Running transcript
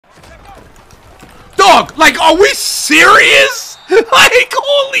Dog, like, are we serious? Like,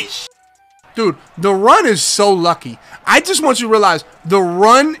 holy sh**. Dude, the run is so lucky. I just want you to realize the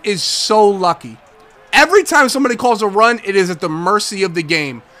run is so lucky. Every time somebody calls a run, it is at the mercy of the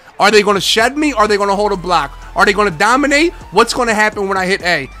game. Are they going to shed me? Are they going to hold a block? Are they going to dominate? What's going to happen when I hit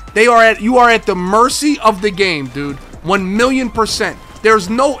A? You are at the mercy of the game, dude. 1,000,000%. There's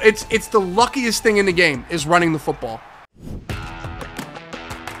no, it's the luckiest thing in the game is running the football.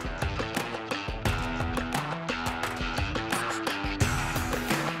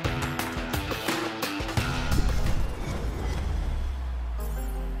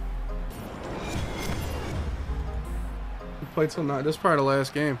 Play till 9. This is probably the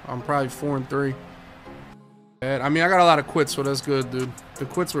last game. I'm probably 4-3. I mean, I got a lot of quits, so that's good, dude. The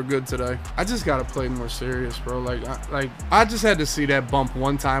quits were good today. I just gotta play more serious, bro. Like I just had to see that bump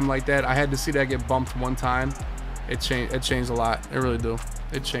one time like that. I had to see that get bumped one time. It changed. It changed a lot. It really do.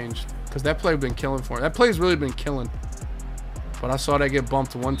 It changed because that play been killing for me. That play's really been killing. But I saw that get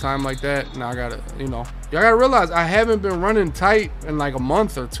bumped one time like that. Now I gotta, you know, y'all gotta realize I haven't been running tight in like a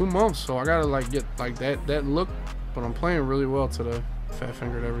month or 2 months, so I gotta like get like that look. But I'm playing really well today. Fat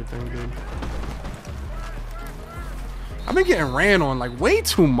fingered everything, dude. I've been getting ran on like way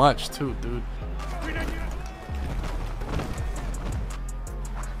too much too, dude.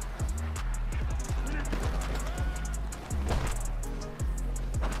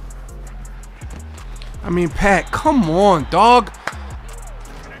 I mean, Pat, come on, dog.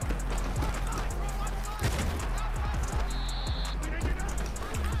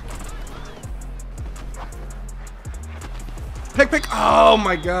 Pick. Oh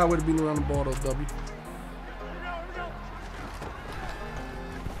my God, would have been around the ball though, W.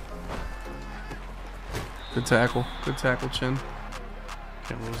 Good tackle, Chin.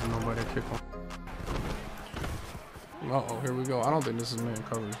 Can't lose to nobody kick on. Uh-oh, here we go. I don't think this is man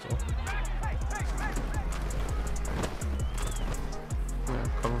coverage though. Yeah,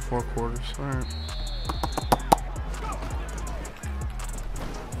 cover 4 quarters. All right.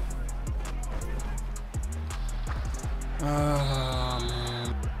 Oh,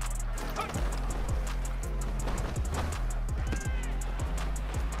 man.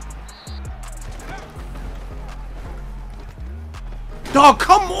 Dog,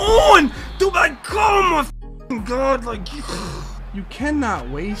 come on! Dude, like, oh my God, like, you cannot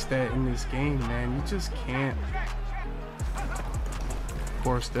waste that in this game, man. You just can't. Of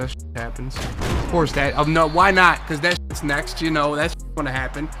course, that shit happens. Of course, that. No, why not? Because that shit's next, you know. That's gonna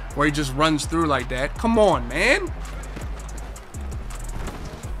happen. Where he just runs through like that. Come on, man.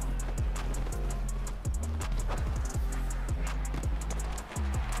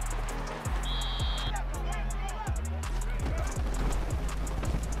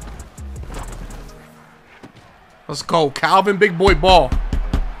 Let's go, Calvin, big boy ball.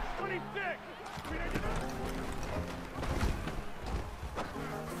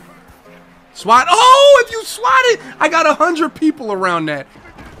 Swat. Oh, if you swat it, I got 100 people around that.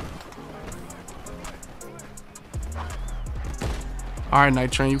 All right,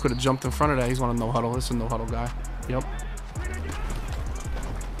 Night Train, you could have jumped in front of that. He's on a no huddle. This is a no huddle guy. Yep.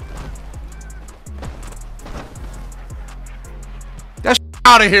 That's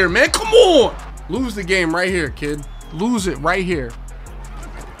out of here, man. Come on. Lose the game right here, kid. Lose it right here.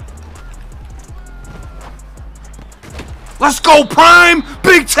 Let's go, Prime.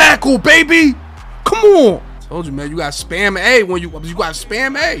 Big tackle, baby. Come on. Told you, man. You got spam A when you got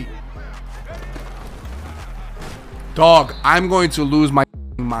spam A. Dog, I'm going to lose my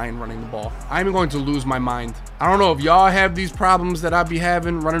mind running the ball. I'm going to lose my mind. I don't know if y'all have these problems that I be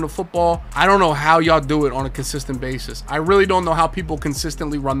having running the football. I don't know how y'all do it on a consistent basis. I really don't know how people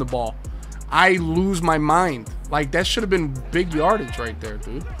consistently run the ball. I lose my mind. Like, that should have been big yardage right there,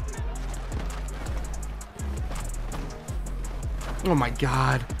 dude. Oh my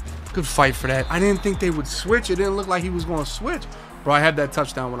God. Good fight for that. I didn't think they would switch. It didn't look like he was going to switch. Bro, I had that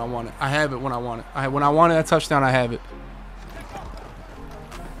touchdown when I want it. I have it when I want it. When I wanted that touchdown, I have it.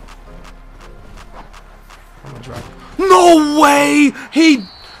 I'm gonna drive. No way!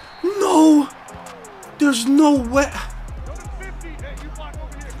 No! There's no way.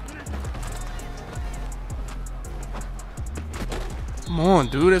 Come on,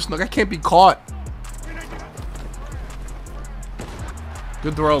 dude. That can't be caught.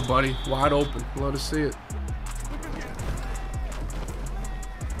 Good throw, buddy. Wide open. Love to see it.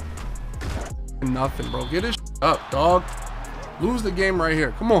 Nothing, bro. Get this up, dog. Lose the game right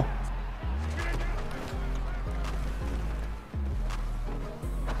here. Come on.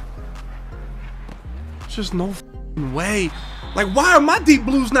 It's just no way. Like, why are my deep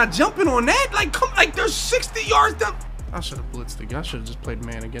blues not jumping on that? Like, come, like, there's 60 yards down. I should have blitzed again. I should have just played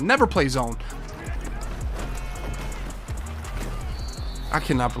man again. Never play zone. I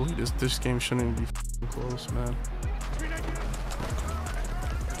cannot believe this. This game shouldn't even be close, man.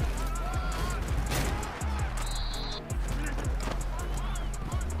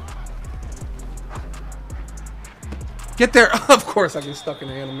 Get there. Of course I get stuck in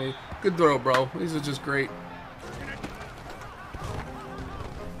the enemy. Good throw, bro. These are just great.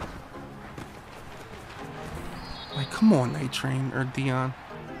 Like, come on, Night Train or Dion.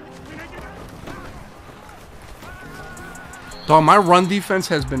 Dog, my run defense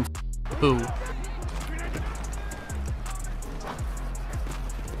has been boo.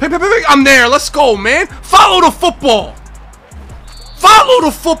 I'm there. Let's go, man. Follow the football. Follow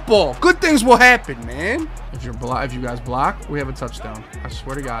the football. Good things will happen, man. If you guys block, we have a touchdown. I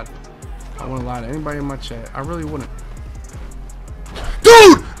swear to God. I wouldn't lie to anybody in my chat. I really wouldn't.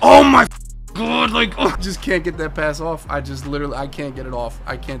 Dude! Oh my God. Like, oh, I just can't get that pass off. I just literally, I can't get it off.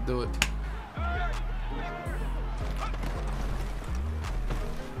 I can't do it.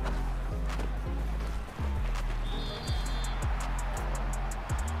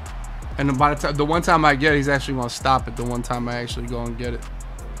 And then by the time, the one time I get it, he's actually going to stop it. The one time I actually go and get it.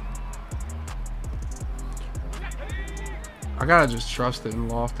 I got to just trust it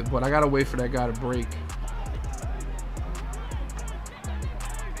and loft it. But I got to wait for that guy to break.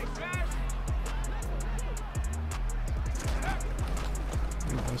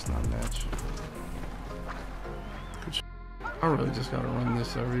 No, that's not a match. I really just got to run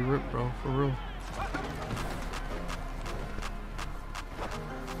this every rip, bro. For real.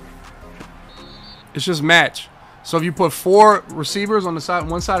 It's just match. So if you put 4 receivers on the side,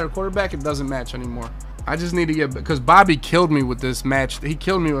 one side of the quarterback, it doesn't match anymore. I just need to get, because Bobby killed me with this match. He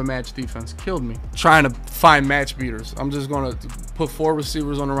killed me with match defense. Killed me. Trying to find match beaters. I'm just going to put 4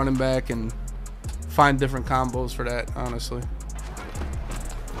 receivers on the running back and find different combos for that, honestly.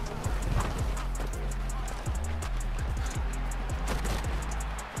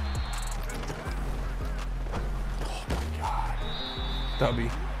 Oh my God. W.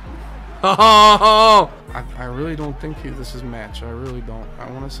 Oh, I really don't think this is match. I really don't. I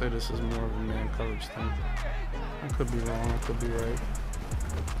want to say this is more of a man coverage thing. I could be wrong. I could be right.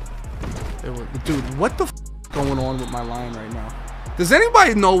 Dude, what the f going on with my line right now? Does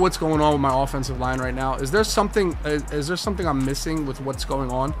anybody know what's going on with my offensive line right now? Is there something? Is there something I'm missing with what's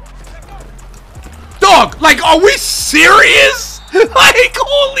going on? Dog, like, are we serious? Like,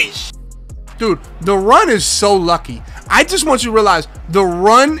 holy sh! Dude, the run is so lucky. I just want you to realize the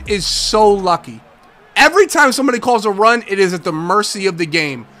run is so lucky. Every time somebody calls a run, it is at the mercy of the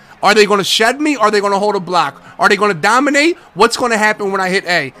game. Are they going to shed me? Are they going to hold a block? Are they going to dominate? What's going to happen when I hit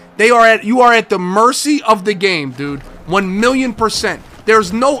A? You are at the mercy of the game, dude. 1,000,000%.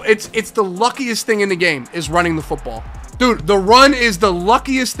 There's no, it's the luckiest thing in the game is running the football. Dude, the run is the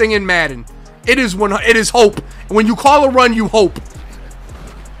luckiest thing in Madden. It is hope. When you call a run, you hope.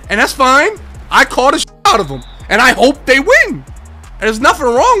 And that's fine. I call the shit out of them. And I hope they win. And there's nothing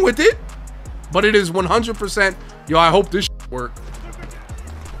wrong with it. But it is 100%, yo, I hope this shit work.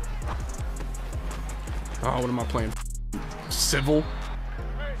 Oh, what am I playing? Civil?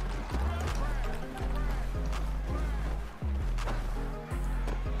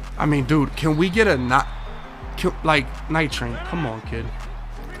 I mean, dude, can we get a like, Night Train? Come on, kid.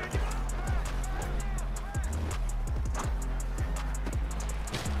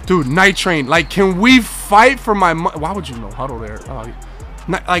 Dude, Night Train, like, can we fight for my money? Why would you no huddle there? Oh,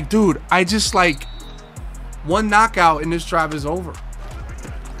 like, dude, I just, like, one knockout and this drive is over.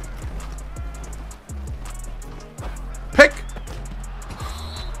 Pick.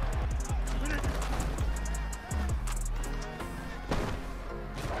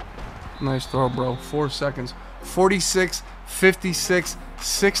 Nice throw, bro. 4 seconds. 46, 56,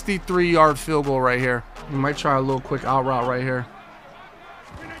 63-yard field goal right here. We might try a little quick out route right here.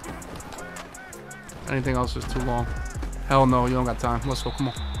 Anything else is too long. Hell no, you don't got time. Let's go, come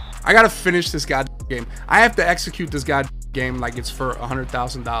on. I gotta finish this goddamn game. I have to execute this goddamn game like it's for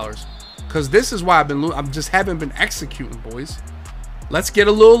 $100,000. Because this is why I've been losing. I just haven't been executing, boys. Let's get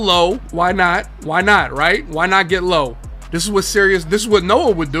a little low. Why not? Why not, right? Why not get low? This is what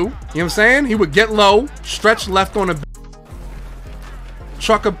Noah would do. You know what I'm saying? He would get low, stretch left on a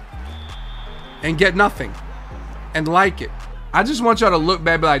truck up, and get nothing. And like it. I just want y'all to look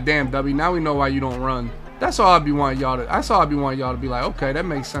back and be like, damn, W, now we know why you don't run. That's all I'd be wanting y'all to. That's all I'd be wanting y'all to be like, okay, that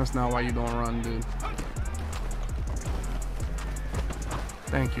makes sense now why you don't run, dude.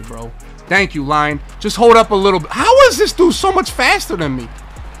 Thank you, bro. Thank you, line. Just hold up a little bit. How is this dude so much faster than me?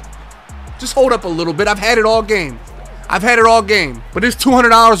 Just hold up a little bit. I've had it all game. I've had it all game. But this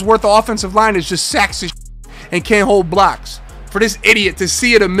 $200 worth of offensive line is just sacks and can't hold blocks. For this idiot to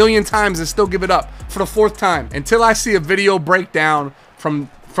see it 1,000,000 times and still give it up for the 4th time. Until I see a video breakdown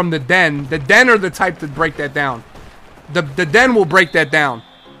from the den. The den are the type to break that down. The den will break that down.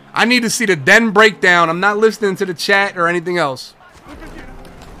 I need to see the den breakdown. I'm not listening to the chat or anything else.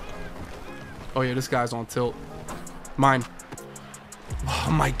 Oh yeah, this guy's on tilt. Mine.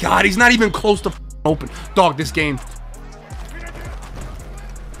 Oh my god, he's not even close to open. Dog, this game.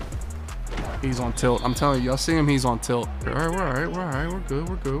 He's on tilt. I'm telling you, y'all see him, he's on tilt. Alright, we're alright, we're alright, we're good,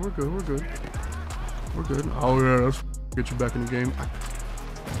 we're good, we're good, we're good. We're good. Oh yeah, let's get you back in the game.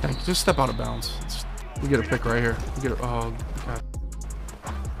 Thank you. Just step out of bounds. We get a pick right here. We get a, oh god.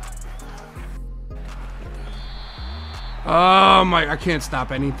 Oh my, I can't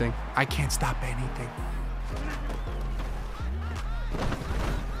stop anything. I can't stop anything.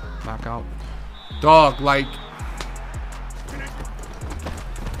 Knock out. Dog, like.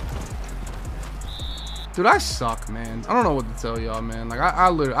 Dude, I suck, man. I don't know what to tell y'all, man. Like, I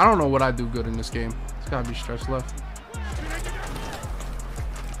literally, I don't know what I do good in this game. It's gotta be stretch left.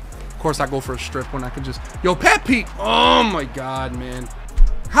 Of course, I go for a strip when I can just. Yo, Pat Pete. Oh my god, man.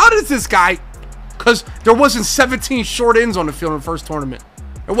 How does this guy. Because there wasn't 17 short ends on the field in the first tournament.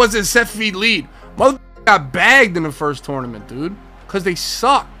 It wasn't a set feed lead. Mother got bagged in the first tournament, dude. Because they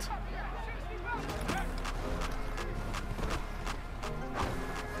sucked.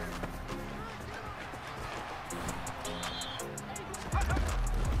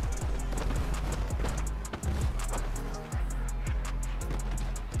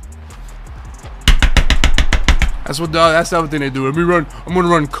 That's the other thing they do. I'm gonna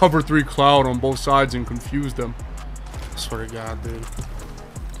run cover 3 cloud on both sides and confuse them. I swear to God, dude.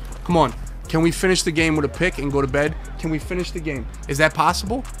 Come on. Can we finish the game with a pick and go to bed? Can we finish the game? Is that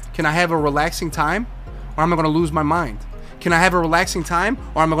possible? Can I have a relaxing time? Or am I gonna lose my mind? Can I have a relaxing time?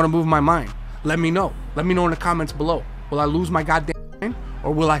 Or am I gonna move my mind? Let me know. Let me know in the comments below. Will I lose my goddamn mind?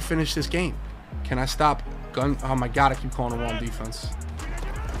 Or will I finish this game? Can I stop gun? Oh my God, I keep calling the wrong defense.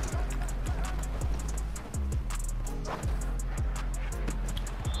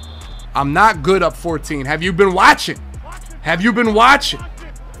 I'm not good up 14. Have you been watching? Have you been watching?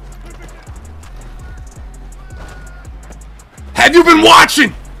 Have you been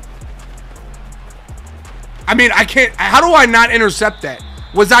watching? I mean, I can't. How do I not intercept that?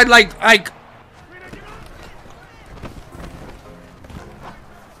 Was I like?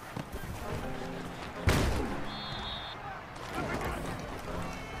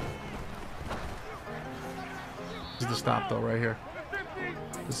 This is the stop though, right here.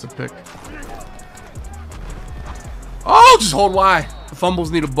 This is a pick. Oh, just hold Y. The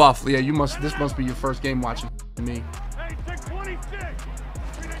fumbles need a buff. Yeah, you must. This must be your first game watching me.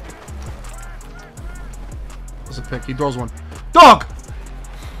 This is a pick. He throws one. Dog.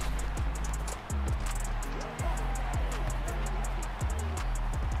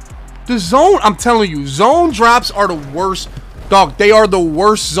 The zone. I'm telling you, zone drops are the worst. Dog, they are the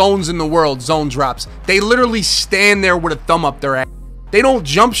worst zones in the world. Zone drops. They literally stand there with a thumb up their ass. They don't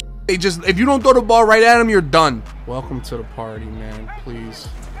jump shit. They just, if you don't throw the ball right at them, you're done. Welcome to the party, man. Please.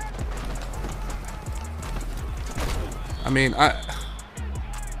 I mean,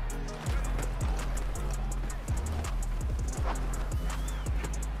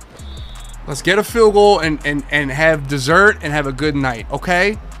 let's get a field goal and have dessert and have a good night,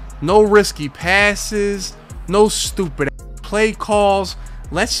 okay? No risky passes, no stupid play calls.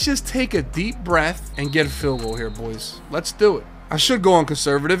 Let's just take a deep breath and get a field goal here, boys. Let's do it. I should go on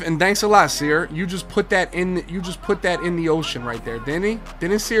conservative, and thanks a lot, Seer. You just put that in. You just put that in the ocean right there, didn't he?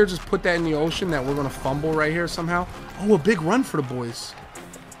 Didn't Seer just put that in the ocean that we're gonna fumble right here somehow? Oh, a big run for the boys.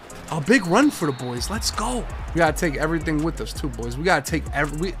 A big run for the boys. Let's go. We gotta take everything with us too, boys. We gotta take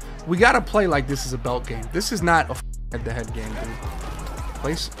we gotta play like this is a belt game. This is not a head-to-head game, dude.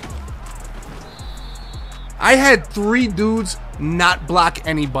 Place. I had 3 dudes not block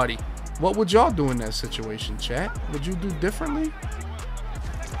anybody. What would y'all do in that situation, chat? Would you do differently?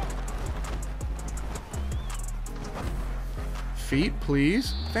 Feet,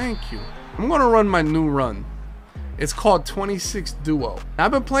 please. Thank you. I'm gonna run my new run. It's called 26 Duo. I've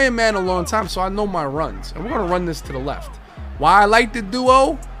been playing Madden a long time, so I know my runs. And we're gonna run this to the left. Why I like the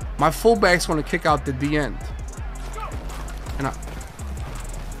duo? My fullback's gonna kick out the D end. And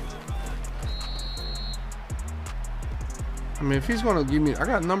I mean, if he's gonna give me, I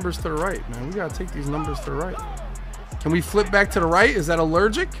got numbers to the right, man. We gotta take these numbers to the right. Can we flip back to the right? Is that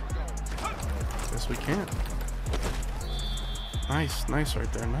allergic? Yes, we can. Nice, nice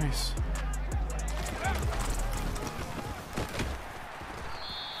right there, nice.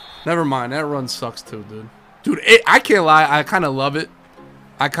 Never mind, that run sucks too, dude. Dude, I can't lie, I kind of love it.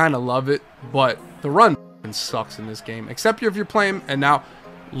 I kind of love it, but the run sucks in this game. Except if you're playing, and now,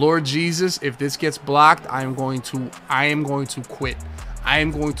 Lord Jesus, if this gets blocked, I am going to quit. I am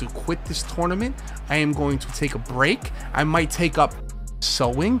going to quit this tournament. I am going to take a break. I might take up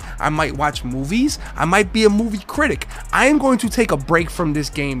sewing. I might watch movies. I might be a movie critic. I am going to take a break from this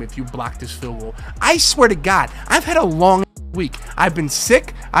game if you block this field goal. I swear to God, I've had a long week. I've been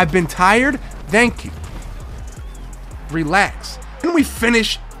sick. I've been tired. Thank you. Relax. Can we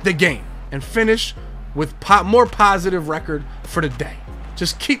finish the game and finish with more positive record for the day?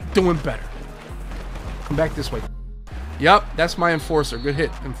 Just keep doing better. Come back this way. Yep, that's my enforcer. Good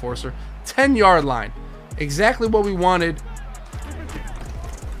hit, enforcer. 10-yard line. Exactly what we wanted.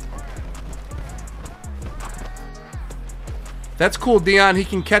 That's cool, Dion. He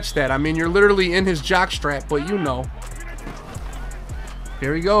can catch that. I mean, you're literally in his jock strap, but you know.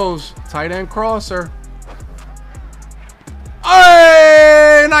 Here he goes. Tight end crosser.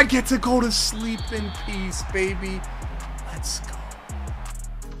 Hey, and I get to go to sleep in peace, baby. Let's go.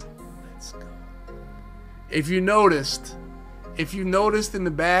 Let's go. If you noticed in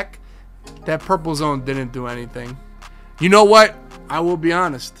the back, that purple zone didn't do anything. You know what? I will be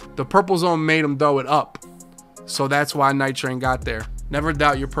honest. The purple zone made him throw it up. So that's why Night Train got there. Never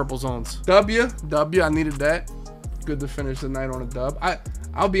doubt your purple zones. W, I needed that. Good to finish the night on a dub.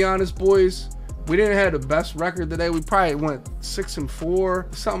 I'll be honest, boys. We didn't have the best record today. We probably went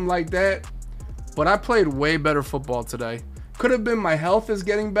 6-4, something like that. But I played way better football today. Could have been my health is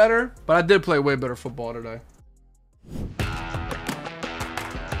getting better, but I did play way better football today.